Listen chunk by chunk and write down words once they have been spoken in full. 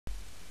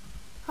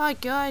Hi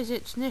guys,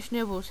 it's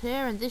Nishnibbles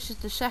here, and this is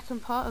the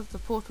second part of the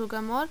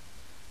Portalgun mod,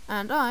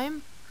 and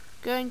I'm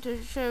going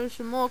to show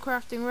some more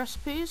crafting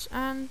recipes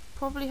and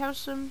probably have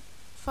some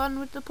fun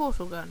with the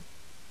Portalgun.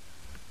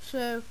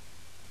 So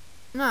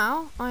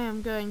now I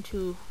am going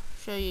to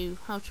show you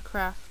how to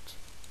craft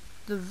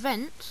the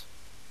vent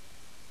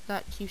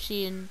that you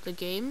see in the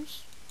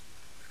games,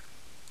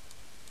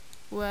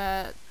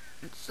 where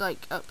it's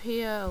like up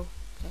here. Oh,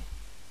 okay.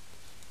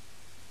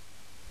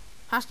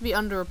 Has to be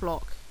under a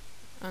block,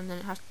 and then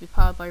it has to be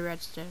powered by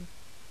redstone,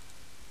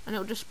 and it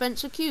will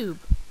dispense a cube,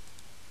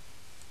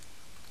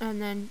 and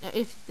then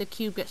if the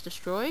cube gets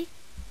destroyed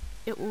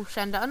it will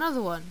send out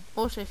another one.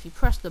 Also, if you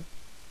press the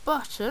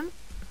button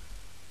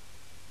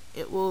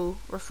it will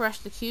refresh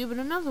the cube and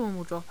another one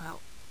will drop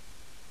out,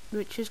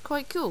 which is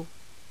quite cool,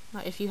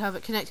 like if you have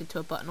it connected to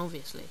a button,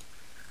 obviously.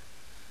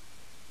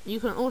 You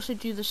can also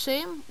do the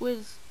same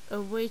with a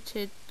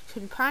weighted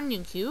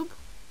companion cube,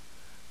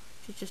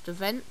 which is just a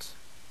vent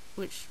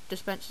which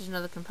dispenses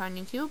another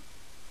companion cube.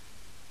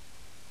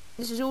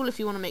 This is all if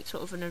you want to make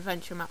sort of an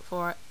adventure map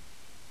for it.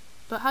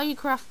 But how you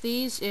craft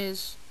these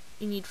is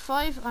you need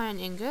 5 iron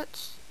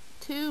ingots,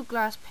 2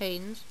 glass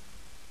panes,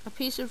 a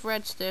piece of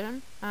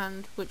redstone,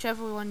 and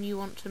whichever one you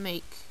want to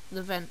make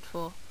the vent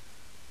for.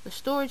 The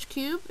storage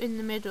cube in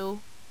the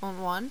middle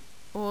on one,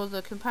 or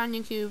the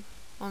companion cube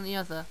on the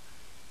other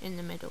in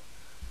the middle.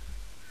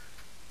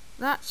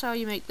 That's how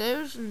you make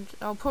those, and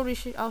I'll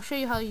show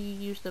you how you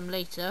use them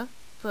later.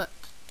 But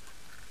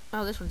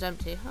oh, this one's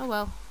empty. Oh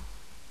well.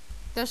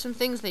 There's some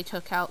things they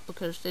took out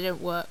because they don't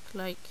work.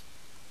 Like,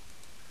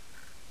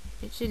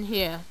 it's in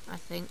here, I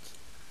think.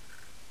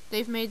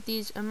 They've made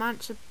these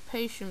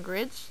emancipation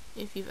grids,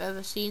 if you've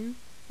ever seen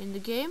in the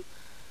game,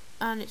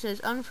 and it says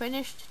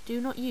unfinished,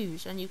 do not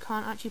use, and you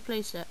can't actually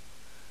place it.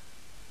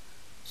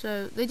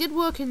 So they did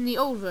work in the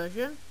old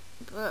version,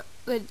 but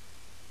I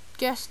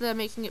guess they're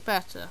making it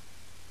better.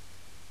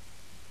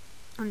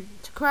 And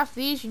to craft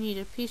these you need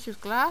a piece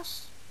of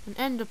glass, an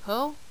ender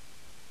pearl,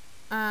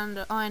 and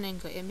an iron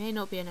ingot. It may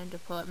not be an ender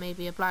pearl, it may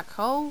be a black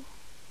hole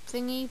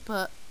thingy,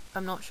 but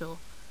I'm not sure.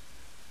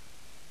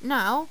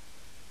 Now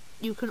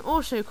you can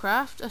also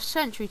craft a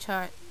sentry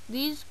turret.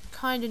 These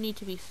kinda need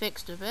to be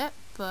fixed a bit,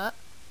 but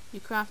you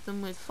craft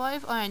them with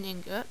 5 iron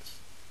ingots,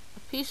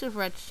 a piece of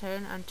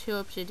redstone, and 2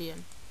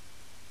 obsidian.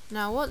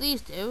 Now what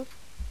these do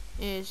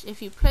is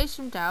if you place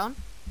them down,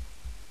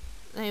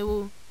 they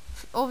will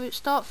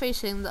start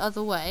facing the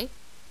other way,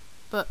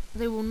 but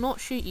they will not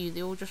shoot you.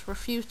 They will just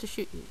refuse to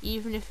shoot you.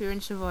 Even if you're in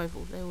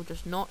survival, they will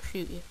just not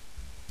shoot you,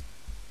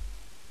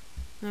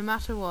 no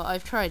matter what.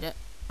 I've tried it,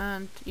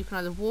 and you can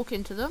either walk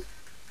into them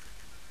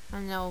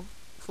and they'll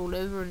fall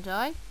over and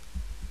die,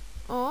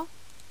 or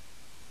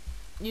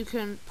you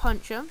can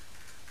punch them.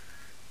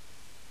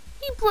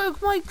 He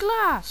broke my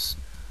glass!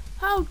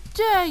 How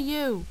dare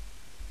you!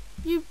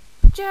 You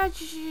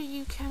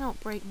cannot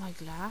break my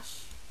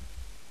glass.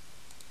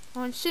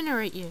 I'll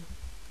incinerate you.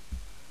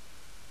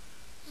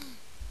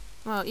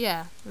 Well,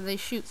 yeah, they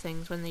shoot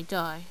things when they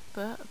die,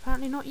 but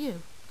apparently not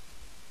you.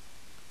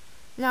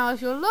 Now,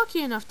 if you're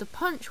lucky enough to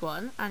punch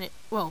one, and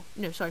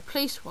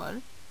place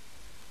one,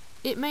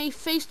 it may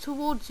face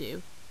towards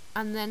you,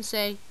 and then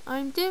say,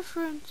 I'm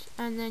different,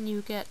 and then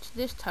you get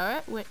this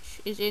turret,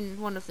 which is in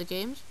one of the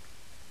games.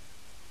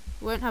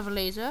 It won't have a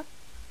laser,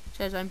 it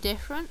says I'm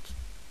different,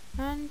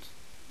 and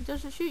it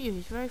doesn't shoot you.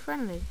 He's very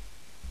friendly.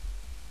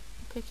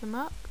 Pick him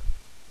up.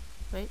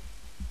 Wait.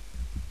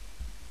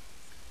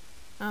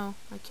 Oh,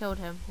 I killed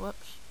him.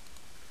 Whoops.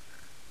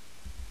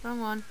 Wrong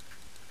one.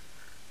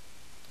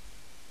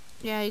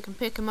 Yeah, you can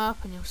pick him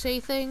up and he'll say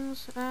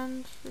things,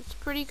 and it's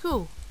pretty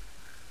cool.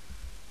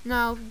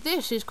 Now,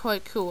 this is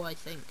quite cool, I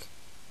think.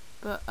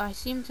 But I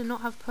seem to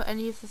not have put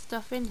any of the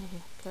stuff in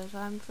here, because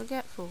I'm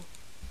forgetful.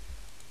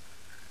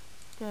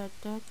 There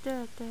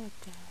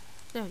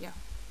we go.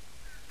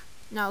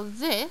 Now,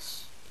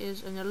 this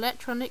is an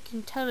electronic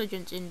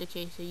intelligence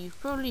indicator.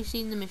 You've probably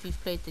seen them if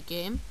you've played the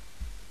game,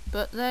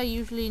 but they're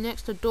usually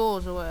next to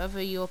doors or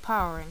whatever you're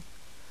powering.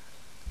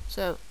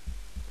 So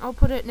I'll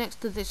put it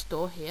next to this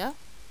door here,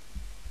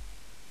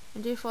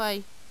 and if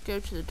I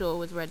go to the door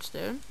with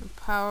redstone and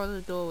power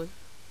the door with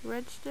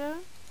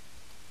redstone,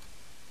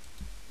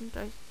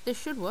 and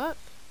this should work.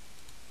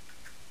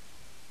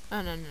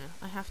 Oh no,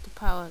 I have to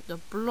power the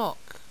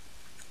block.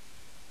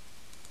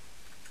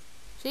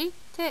 See?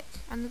 Tick,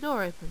 and the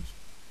door opens.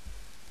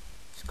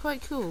 It's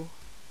quite cool.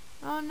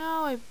 Oh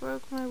no, I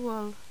broke my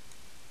wall.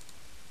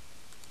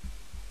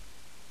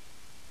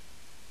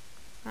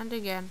 And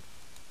again.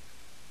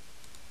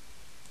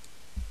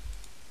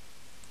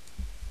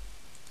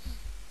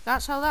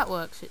 That's how that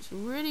works. It's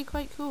really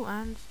quite cool,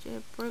 and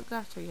it broke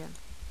that again.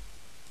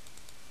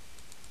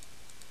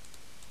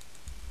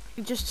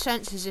 It just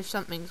senses if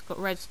something's got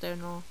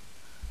redstone or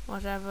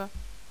whatever.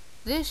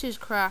 This is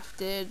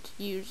crafted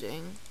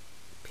using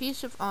a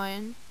piece of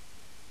iron,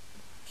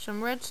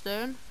 some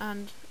redstone,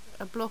 and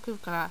a block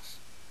of glass.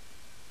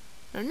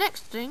 The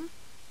next thing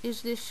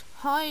is this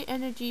high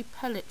energy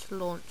pellet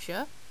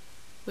launcher,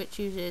 which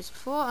uses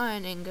 4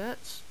 iron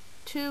ingots,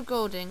 2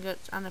 gold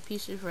ingots and a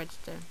piece of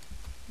redstone.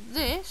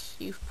 This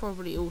you've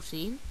probably all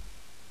seen,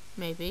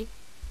 maybe.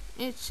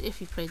 It's if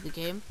you've played the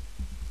game.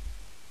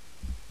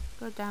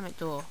 God damn it,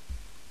 door.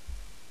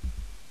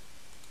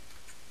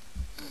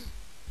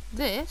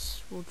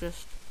 This will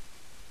just,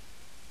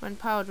 when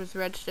powered with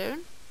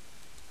redstone,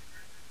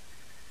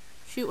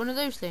 shoot one of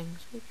those things,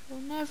 which will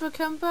never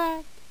come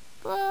back.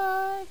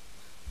 Bye!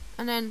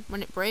 And then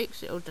when it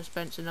breaks, it'll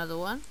dispense another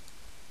one.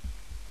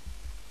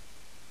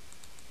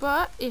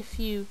 But if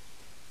you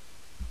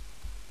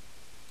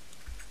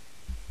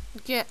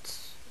get,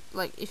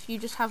 like, if you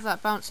just have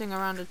that bouncing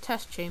around a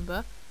test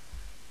chamber,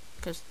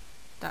 because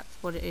that's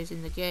what it is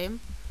in the game,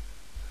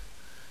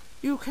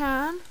 you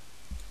can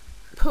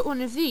put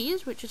one of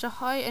these, which is a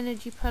high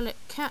energy pellet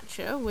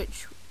catcher,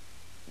 which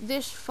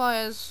this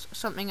fires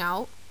something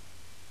out,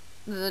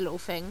 the little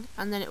thing,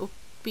 and then it will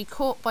be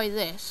caught by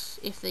this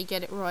if they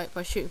get it right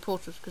by shooting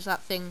portals, because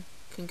that thing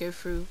can go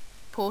through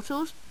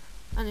portals,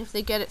 and if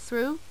they get it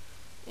through,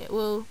 it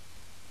will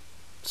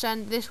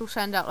send, this will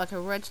send out like a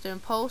redstone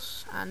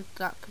pulse, and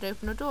that could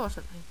open a door or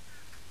something.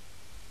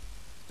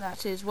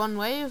 That is one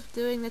way of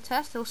doing the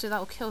test. Also, that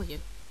will kill you.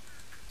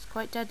 It's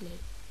quite deadly.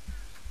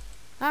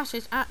 That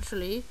is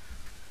actually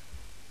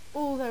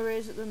all there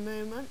is at the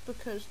moment,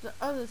 because the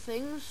other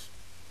things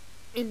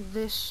in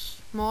this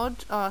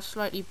mod are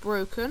slightly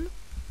broken,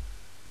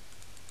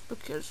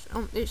 because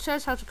it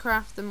says how to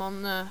craft them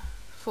on the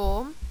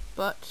form,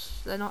 but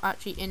they're not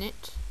actually in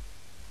it.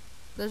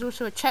 There's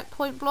also a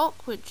checkpoint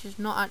block, which is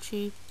not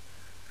actually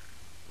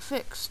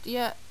fixed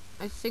yet.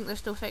 I think they're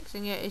still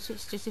fixing it. It's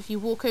just if you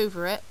walk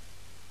over it,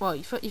 well,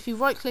 if you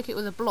right click it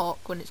with a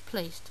block when it's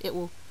placed, it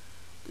will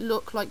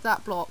look like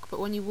that block, but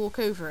when you walk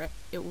over it,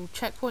 it will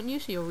checkpoint you,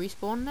 so you'll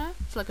respawn there.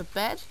 It's like a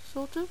bed,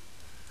 sort of.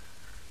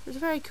 It's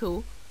very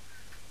cool.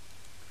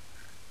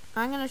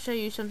 I'm going to show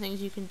you some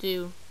things you can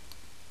do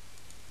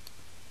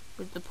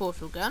with the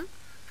portal gun,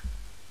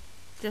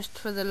 just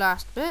for the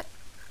last bit.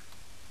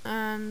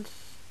 And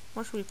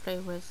what should we play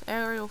with?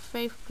 Aerial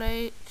faith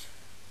plate,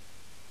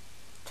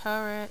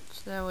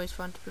 turrets, they're always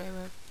fun to play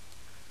with.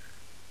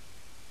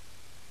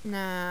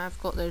 Nah,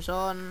 I've got those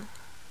on.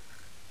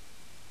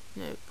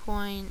 No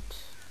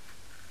point.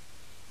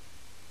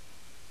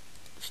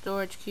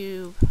 Storage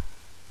cube.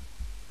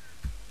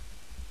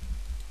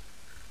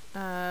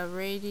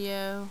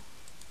 Radio.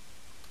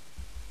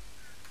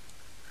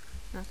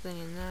 Nothing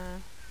in there.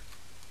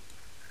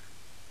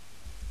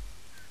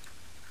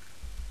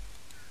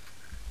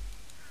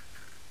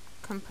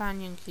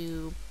 Companion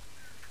cube.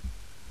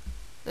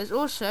 There's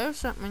also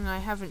something I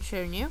haven't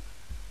shown you,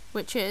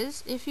 which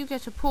is if you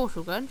get a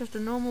portal gun, just a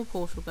normal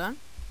portal gun,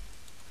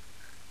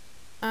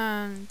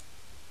 and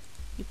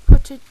you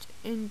put it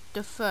in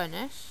the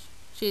furnace.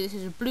 See, this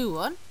is a blue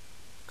one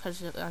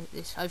because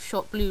I've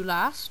shot blue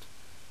last.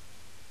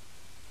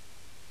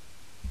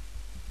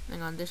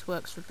 Hang on, this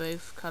works for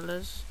both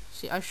colours.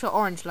 See, I shot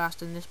orange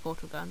last in this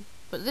portal gun,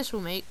 but this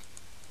will make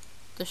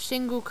the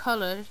single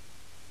coloured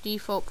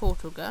default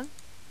portal gun,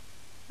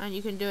 and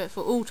you can do it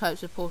for all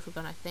types of portal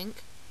gun, I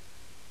think.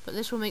 But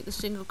this will make the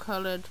single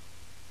coloured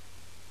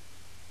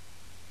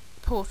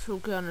portal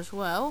gun as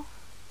well.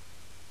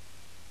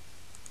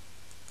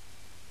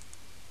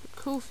 The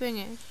cool thing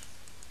is,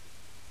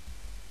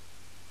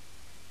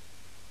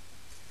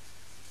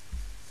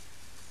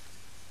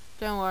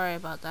 don't worry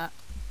about that.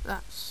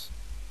 That's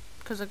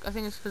because I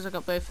think it's because I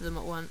got both of them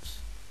at once.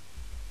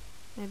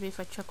 Maybe if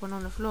I chuck one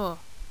on the floor.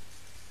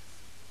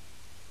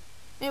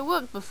 It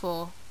worked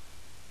before.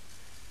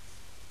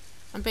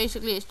 And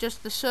basically it's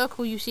just the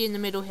circle you see in the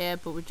middle here,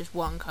 but with just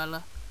one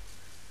colour.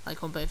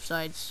 Like on both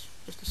sides,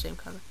 just the same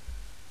colour.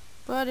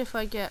 But if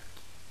I get,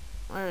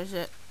 where is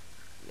it?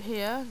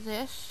 Here,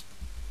 this.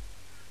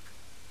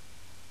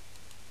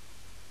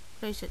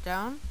 Place it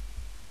down.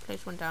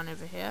 Place one down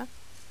over here.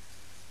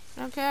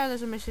 Don't care,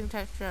 there's a missing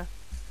texture.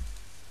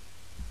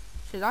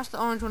 So that's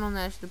the orange one on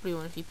there, it's the blue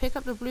one. If you pick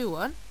up the blue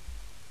one,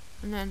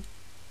 and then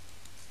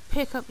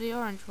pick up the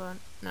orange one,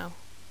 no.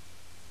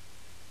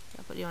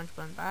 I put the orange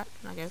one back,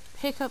 and I go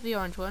pick up the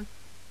orange one.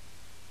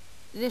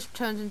 This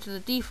turns into the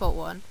default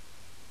one,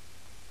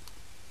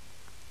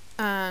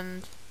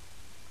 and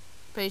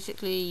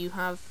basically you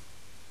have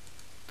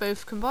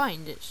both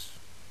combined. It's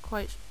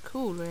quite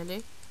cool,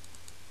 really.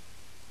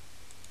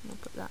 I'll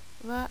put that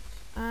back.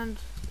 And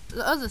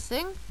the other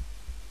thing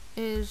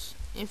is,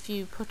 if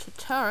you put a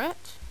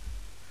turret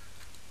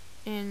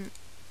in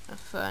a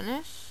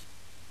furnace,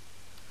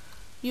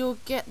 you'll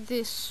get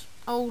this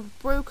old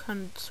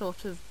broken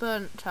sort of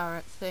burnt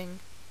turret thing.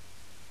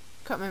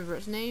 Can't remember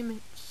its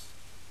name. It's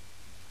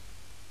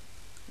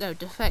no,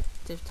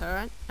 defective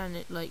turret, and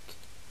it like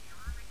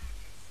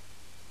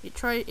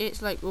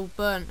it's like all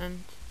burnt,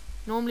 and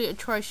normally it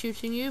tries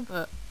shooting you,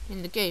 but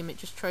in the game it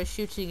just tries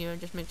shooting you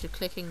and just makes a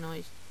clicking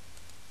noise.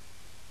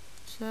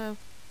 So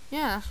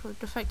yeah, that's what a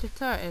defective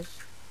turret is.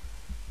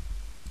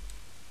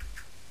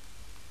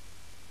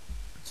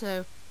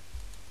 So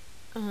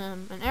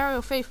an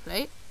aerial faith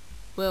plate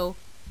will,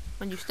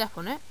 when you step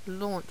on it,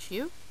 launch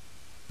you,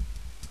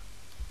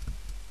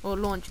 or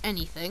launch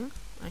anything,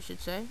 I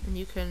should say, and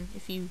you can,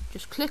 if you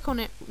just click on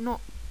it,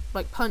 not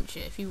like punch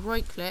it, if you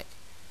right click,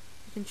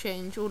 you can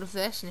change all of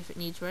this, and if it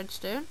needs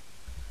redstone,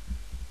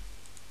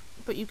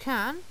 but you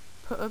can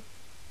put a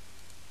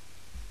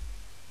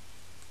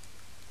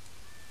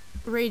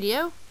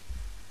radio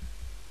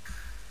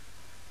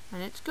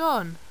and it's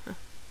gone.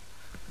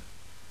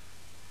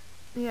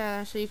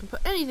 Yeah, so you can put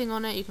anything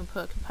on it. You can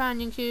put a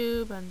companion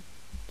cube and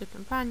the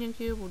companion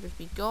cube will just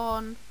be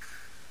gone.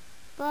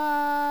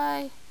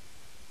 Bye.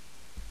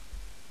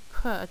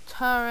 Put a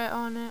turret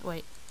on it.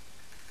 Wait.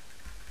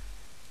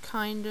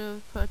 Kind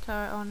of put a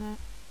turret on it.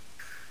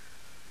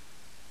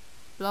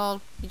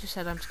 Lol, he just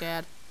said I'm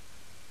scared.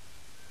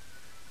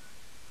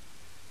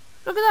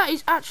 Look at that,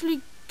 he's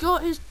actually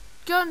got his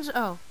guns.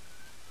 Oh.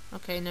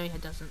 Okay, no he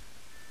doesn't.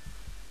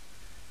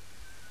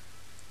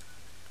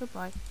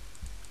 Goodbye.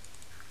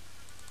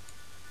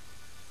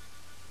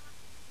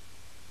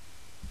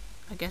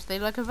 I guess they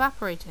like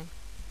evaporating.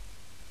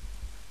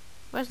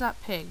 Where's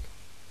that pig?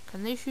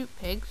 Can they shoot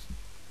pigs?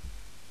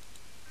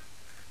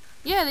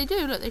 Yeah, they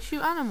do. Look, they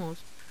shoot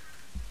animals.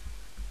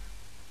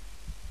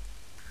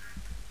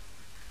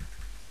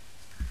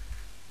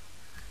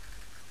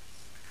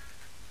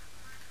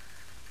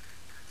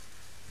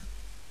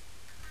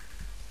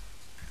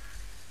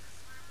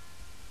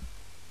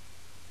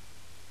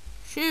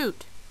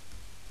 Shoot!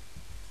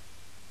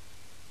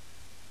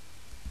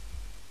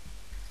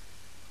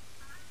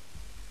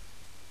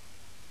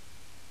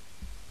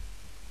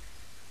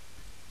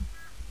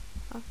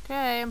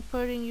 Okay, I'm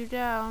putting you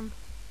down.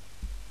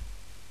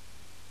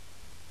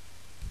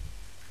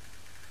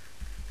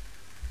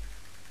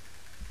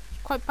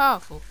 It's quite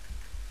powerful.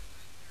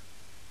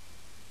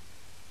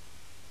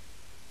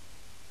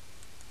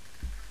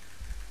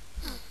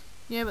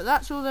 Yeah, but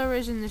that's all there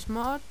is in this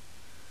mod.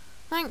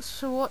 Thanks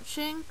for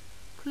watching.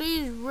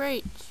 Please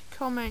rate,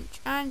 comment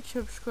and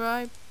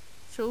subscribe.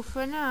 So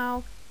for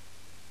now,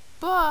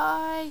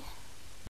 bye!